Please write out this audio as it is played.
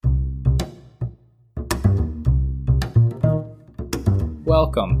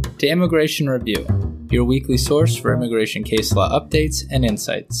Welcome to Immigration Review, your weekly source for immigration case law updates and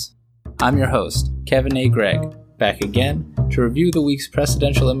insights. I'm your host, Kevin A. Gregg, back again to review the week's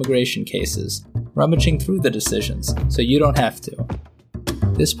precedential immigration cases, rummaging through the decisions so you don't have to.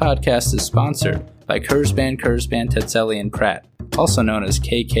 This podcast is sponsored by Kurzban, Tetzeli & Pratt, also known as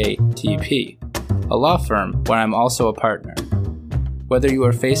KKTP, a law firm where I'm also a partner. Whether you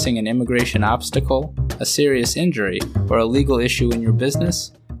are facing an immigration obstacle, a serious injury, or a legal issue in your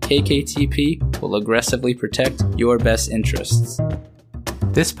business, KKTP will aggressively protect your best interests.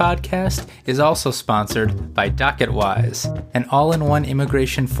 This podcast is also sponsored by DocketWise, an all-in-one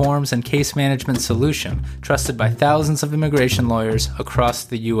immigration forms and case management solution trusted by thousands of immigration lawyers across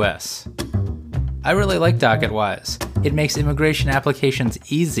the U.S. I really like DocketWise. It makes immigration applications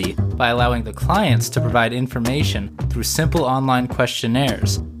easy by allowing the clients to provide information through simple online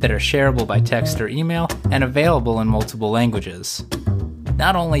questionnaires that are shareable by text or email and available in multiple languages.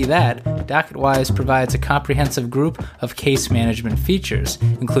 Not only that, DocketWise provides a comprehensive group of case management features,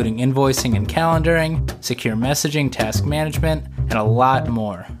 including invoicing and calendaring, secure messaging, task management, and a lot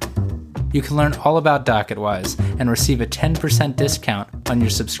more. You can learn all about DocketWise and receive a 10% discount on your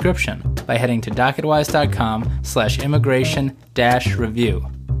subscription by heading to docketwise.com/immigration-review,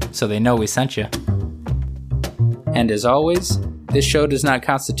 so they know we sent you. And as always, this show does not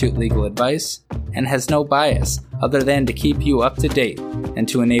constitute legal advice and has no bias other than to keep you up to date and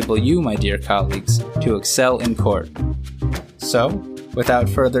to enable you, my dear colleagues, to excel in court. So, without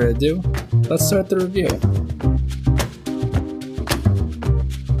further ado, let's start the review.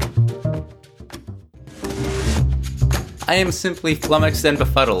 I am simply flummoxed and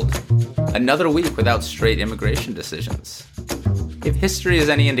befuddled. Another week without straight immigration decisions. If history is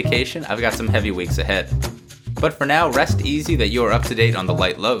any indication, I've got some heavy weeks ahead. But for now, rest easy that you are up to date on the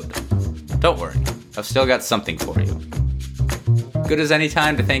light load. Don't worry, I've still got something for you. Good as any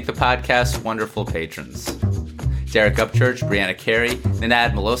time to thank the podcast's wonderful patrons. Derek Upchurch, Brianna Carey,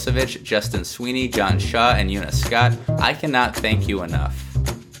 Nenad Milosevic, Justin Sweeney, John Shaw, and Eunice Scott, I cannot thank you enough.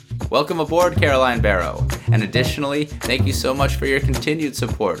 Welcome aboard, Caroline Barrow. And additionally, thank you so much for your continued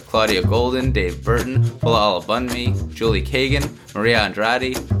support. Claudia Golden, Dave Burton, Paula Alabunmi, Julie Kagan, Maria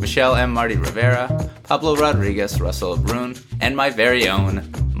Andrade, Michelle M. Marty Rivera, Pablo Rodriguez, Russell Brun, and my very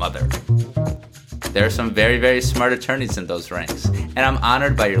own mother. There are some very, very smart attorneys in those ranks, and I'm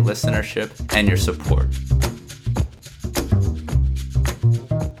honored by your listenership and your support.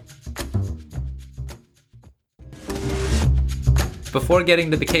 Before getting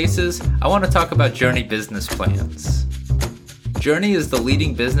to the cases, I want to talk about Journey Business Plans. Journey is the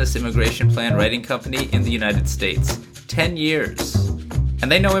leading business immigration plan writing company in the United States. 10 years. And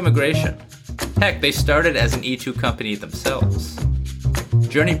they know immigration. Heck, they started as an E2 company themselves.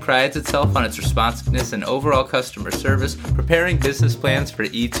 Journey prides itself on its responsiveness and overall customer service, preparing business plans for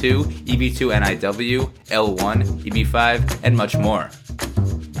E2, EB2 NIW, L1, EB5, and much more.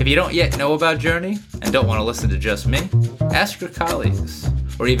 If you don't yet know about Journey, and don't want to listen to just me, ask your colleagues.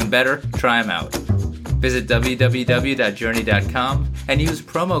 Or even better, try them out. Visit www.journey.com and use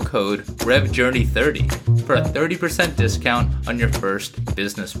promo code REVJOURNEY30 for a 30% discount on your first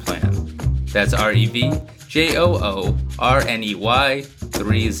business plan. That's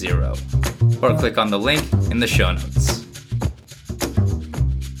REVJOURNEY30. Or click on the link in the show notes.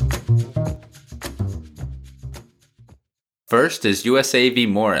 First is USA v.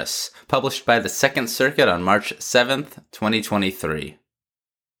 Morris, published by the Second Circuit on March 7th, 2023.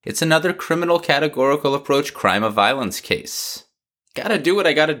 It's another criminal categorical approach crime of violence case. Gotta do what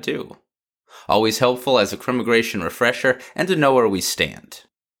I gotta do. Always helpful as a crimmigration refresher and to know where we stand.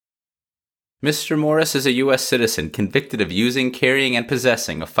 Mr. Morris is a U.S. citizen convicted of using, carrying, and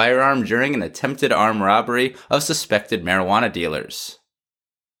possessing a firearm during an attempted armed robbery of suspected marijuana dealers.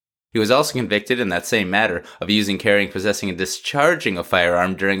 He was also convicted in that same matter of using, carrying, possessing, and discharging a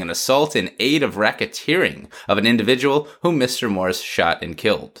firearm during an assault in aid of racketeering of an individual whom Mr. Morris shot and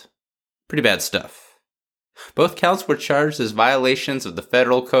killed. Pretty bad stuff. Both counts were charged as violations of the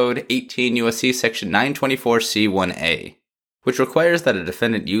Federal Code 18 U.S.C. Section 924C1A, which requires that a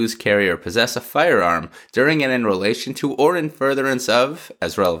defendant use, carry, or possess a firearm during and in relation to or in furtherance of,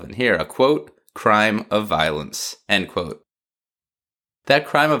 as relevant here, a quote, crime of violence, end quote. That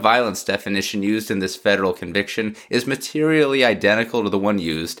crime of violence definition used in this federal conviction is materially identical to the one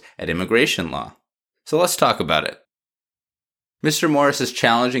used at immigration law. So let's talk about it. Mr. Morris is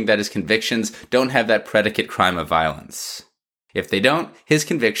challenging that his convictions don't have that predicate crime of violence. If they don't, his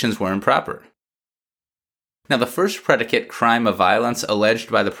convictions were improper. Now, the first predicate crime of violence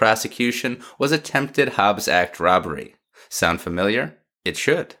alleged by the prosecution was attempted Hobbs Act robbery. Sound familiar? It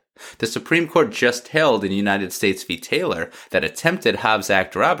should. The Supreme Court just held in United States v. Taylor that attempted Hobbs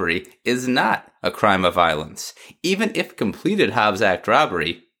Act robbery is not a crime of violence, even if completed Hobbs Act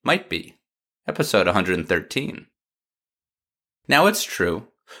robbery might be. Episode 113. Now it's true,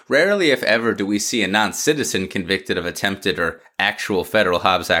 rarely if ever do we see a non-citizen convicted of attempted or actual federal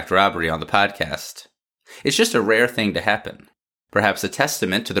Hobbs Act robbery on the podcast. It's just a rare thing to happen. Perhaps a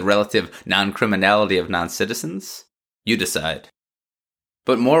testament to the relative non-criminality of non-citizens? You decide.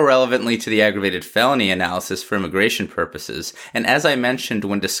 But more relevantly to the aggravated felony analysis for immigration purposes, and as I mentioned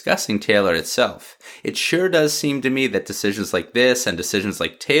when discussing Taylor itself, it sure does seem to me that decisions like this and decisions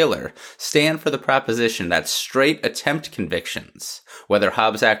like Taylor stand for the proposition that straight attempt convictions, whether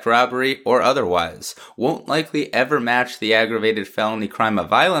Hobbs Act robbery or otherwise, won't likely ever match the aggravated felony crime of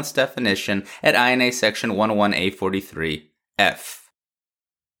violence definition at INA section 101A43F.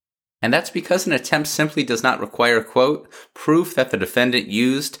 And that's because an attempt simply does not require, quote, proof that the defendant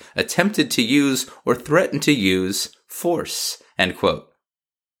used, attempted to use, or threatened to use force, end quote.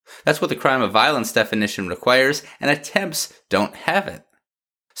 That's what the crime of violence definition requires, and attempts don't have it.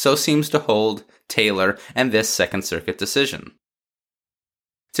 So seems to hold Taylor and this Second Circuit decision.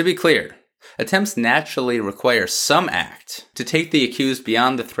 To be clear, attempts naturally require some act to take the accused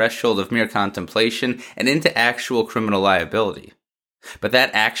beyond the threshold of mere contemplation and into actual criminal liability. But that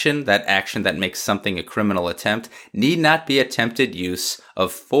action that makes something a criminal attempt, need not be attempted use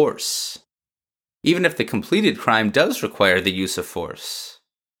of force, even if the completed crime does require the use of force.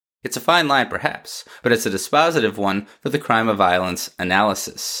 It's a fine line perhaps, but it's a dispositive one for the crime of violence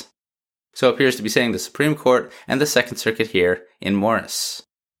analysis. So appears to be saying the Supreme Court and the Second Circuit here in Morris.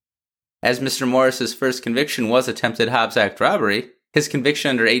 As Mr. Morris's first conviction was attempted Hobbs Act robbery, his conviction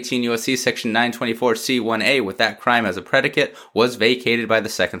under 18 U.S.C. section 924C1A with that crime as a predicate was vacated by the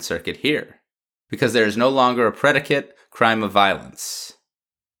Second Circuit here, because there is no longer a predicate crime of violence.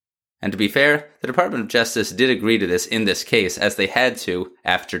 And to be fair, the Department of Justice did agree to this in this case, as they had to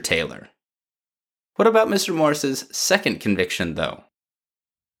after Taylor. What about Mr. Morris's second conviction, though?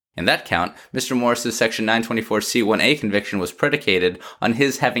 In that count, Mr. Morris's section 924C1A conviction was predicated on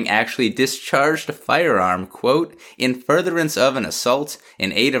his having actually discharged a firearm, quote, in furtherance of an assault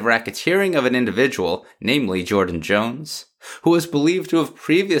in aid of racketeering of an individual, namely Jordan Jones, who was believed to have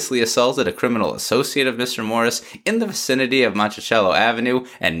previously assaulted a criminal associate of Mr. Morris in the vicinity of Monticello Avenue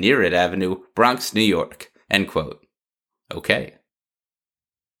and Nearett Avenue, Bronx, New York, end quote. Okay.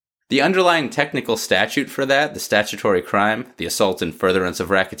 The underlying technical statute for that, the statutory crime, the assault in furtherance of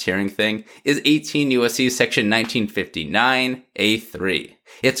racketeering thing, is 18 U.S.C. section 1959A3.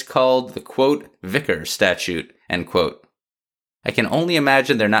 It's called the, quote, Vicar statute, end quote. I can only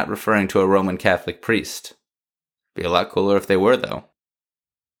imagine they're not referring to a Roman Catholic priest. Be a lot cooler if they were, though.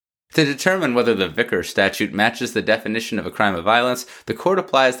 To determine whether the Vicar statute matches the definition of a crime of violence, the court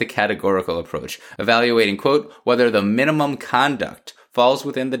applies the categorical approach, evaluating, quote, whether the minimum conduct falls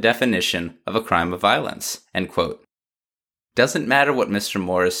within the definition of a crime of violence, end quote. Doesn't matter what Mr.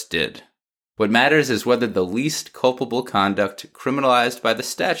 Morris did. What matters is whether the least culpable conduct criminalized by the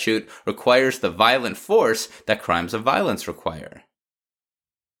statute requires the violent force that crimes of violence require.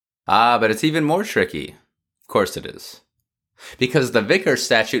 But it's even more tricky. Of course it is. Because the Vicar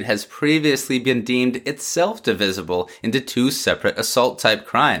statute has previously been deemed itself divisible into two separate assault-type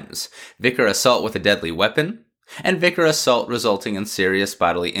crimes, Vicar assault with a deadly weapon, and Vicar assault resulting in serious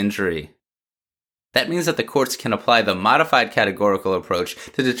bodily injury. That means that the courts can apply the modified categorical approach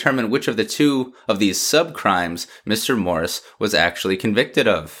to determine which of the two of these sub-crimes Mr. Morris was actually convicted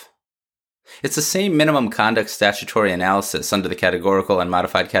of. It's the same minimum conduct statutory analysis under the categorical and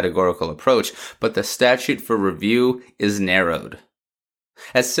modified categorical approach, but the statute for review is narrowed.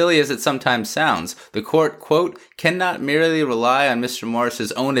 As silly as it sometimes sounds, the court, quote, cannot merely rely on Mr.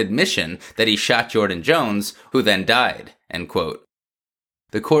 Morris's own admission that he shot Jordan Jones, who then died, end quote.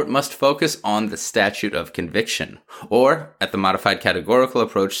 The court must focus on the statute of conviction, or, at the modified categorical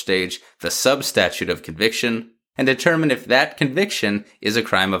approach stage, the substatute of conviction, and determine if that conviction is a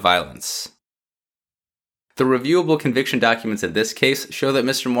crime of violence. The reviewable conviction documents in this case show that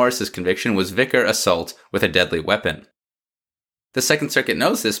Mr. Morris's conviction was Vicar assault with a deadly weapon. The Second Circuit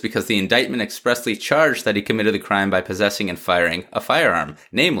knows this because the indictment expressly charged that he committed the crime by possessing and firing a firearm,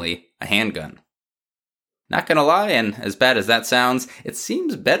 namely a handgun. Not gonna lie, and as bad as that sounds, it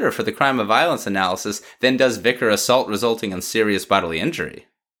seems better for the crime of violence analysis than does Vicar assault resulting in serious bodily injury.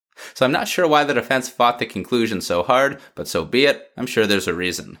 So I'm not sure why the defense fought the conclusion so hard, but so be it, I'm sure there's a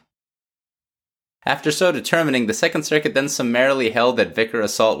reason. After so determining, the Second Circuit then summarily held that Vicar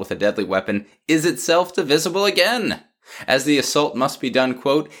assault with a deadly weapon is itself divisible again, as the assault must be done,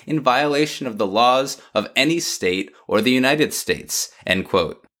 quote, in violation of the laws of any state or the United States, end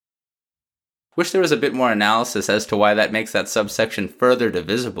quote. Wish there was a bit more analysis as to why that makes that subsection further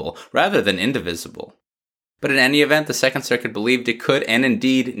divisible rather than indivisible. But in any event, the Second Circuit believed it could, and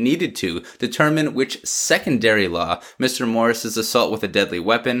indeed needed to, determine which secondary law Mr. Morris's assault with a deadly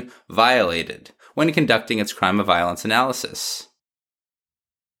weapon violated when conducting its crime of violence analysis.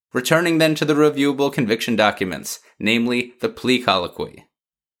 Returning then to the reviewable conviction documents, namely the plea colloquy.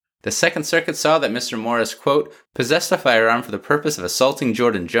 The Second Circuit saw that Mr. Morris, quote, possessed a firearm for the purpose of assaulting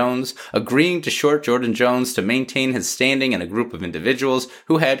Jordan Jones, agreeing to short Jordan Jones to maintain his standing in a group of individuals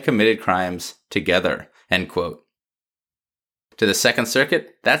who had committed crimes together, end quote. To the Second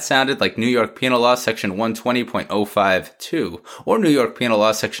Circuit, that sounded like New York Penal Law Section 120.052 or New York Penal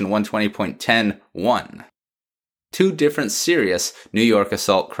Law Section 120.10.1. Two different serious New York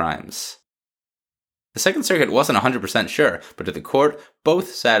assault crimes. The Second Circuit wasn't 100% sure, but to the court,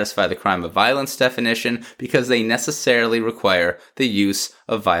 both satisfy the crime of violence definition because they necessarily require the use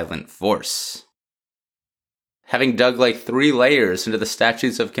of violent force. Having dug like 3 layers into the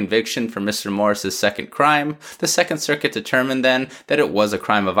statutes of conviction for Mr. Morris's second crime, the Second Circuit determined then that it was a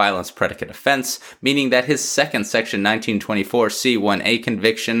crime of violence predicate offense, meaning that his second Section 1924 C1A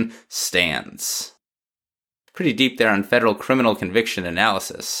conviction stands. Pretty deep there on federal criminal conviction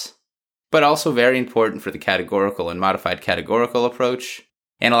analysis. But also very important for the categorical and modified categorical approach,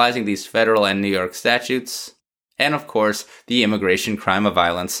 analyzing these federal and New York statutes, and of course, the immigration crime of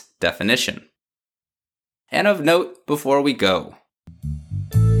violence definition. And of note, before we go,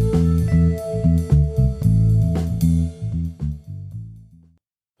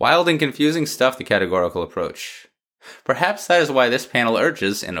 wild and confusing stuff, the categorical approach. Perhaps that is why this panel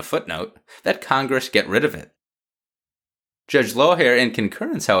urges, in a footnote, that Congress get rid of it. Judge Lohier, in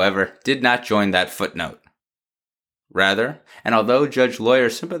concurrence, however, did not join that footnote. Rather, and although Judge Lohier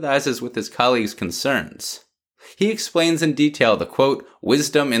sympathizes with his colleagues' concerns, he explains in detail the, quote,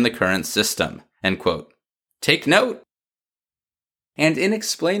 wisdom in the current system, end quote. Take note! And in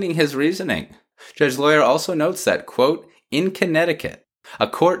explaining his reasoning, Judge Lohier also notes that, quote, in Connecticut, a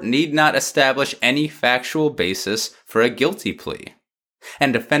court need not establish any factual basis for a guilty plea.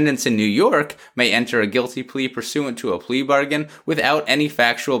 And defendants in New York may enter a guilty plea pursuant to a plea bargain without any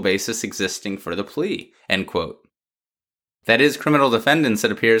factual basis existing for the plea, end quote. That is, criminal defendants,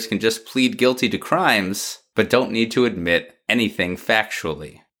 it appears, can just plead guilty to crimes, but don't need to admit anything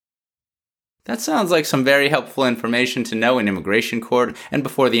factually. That sounds like some very helpful information to know in immigration court and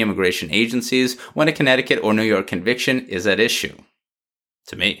before the immigration agencies when a Connecticut or New York conviction is at issue.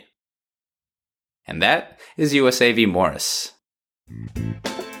 To me. And that is USA v. Morris.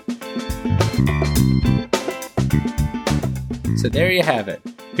 So there you have it.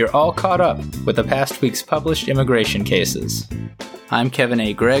 You're all caught up with the past week's published immigration cases. I'm Kevin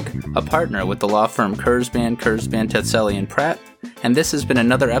A. Gregg, a partner with the law firm Kurzban, Tetzeli & Pratt, and this has been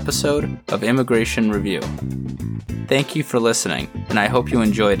another episode of Immigration Review. Thank you for listening, and I hope you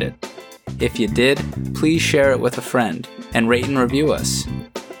enjoyed it. If you did, please share it with a friend and rate and review us.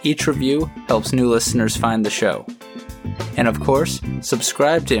 Each review helps new listeners find the show. And of course,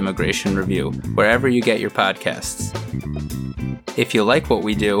 subscribe to Immigration Review wherever you get your podcasts. If you like what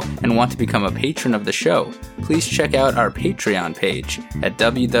we do and want to become a patron of the show, please check out our Patreon page at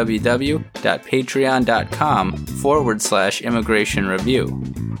www.patreon.com/Immigration Review,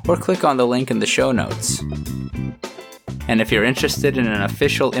 or click on the link in the show notes. And if you're interested in an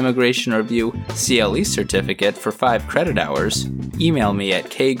official Immigration Review CLE certificate for 5 credit hours, email me at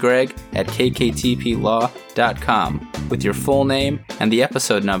kgreg@kktplaw.com with your full name and the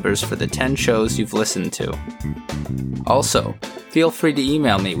episode numbers for the 10 shows you've listened to. Also, feel free to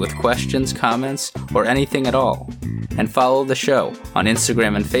email me with questions, comments, or anything at all. And follow the show on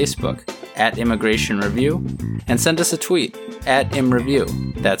Instagram and Facebook at Immigration Review, and send us a tweet at ImReview.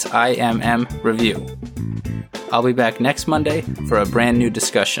 That's IMM Review. I'll be back next Monday for a brand new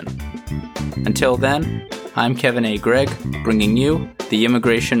discussion. Until then, I'm Kevin A. Gregg, bringing you the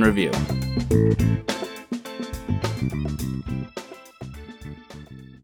Immigration Review.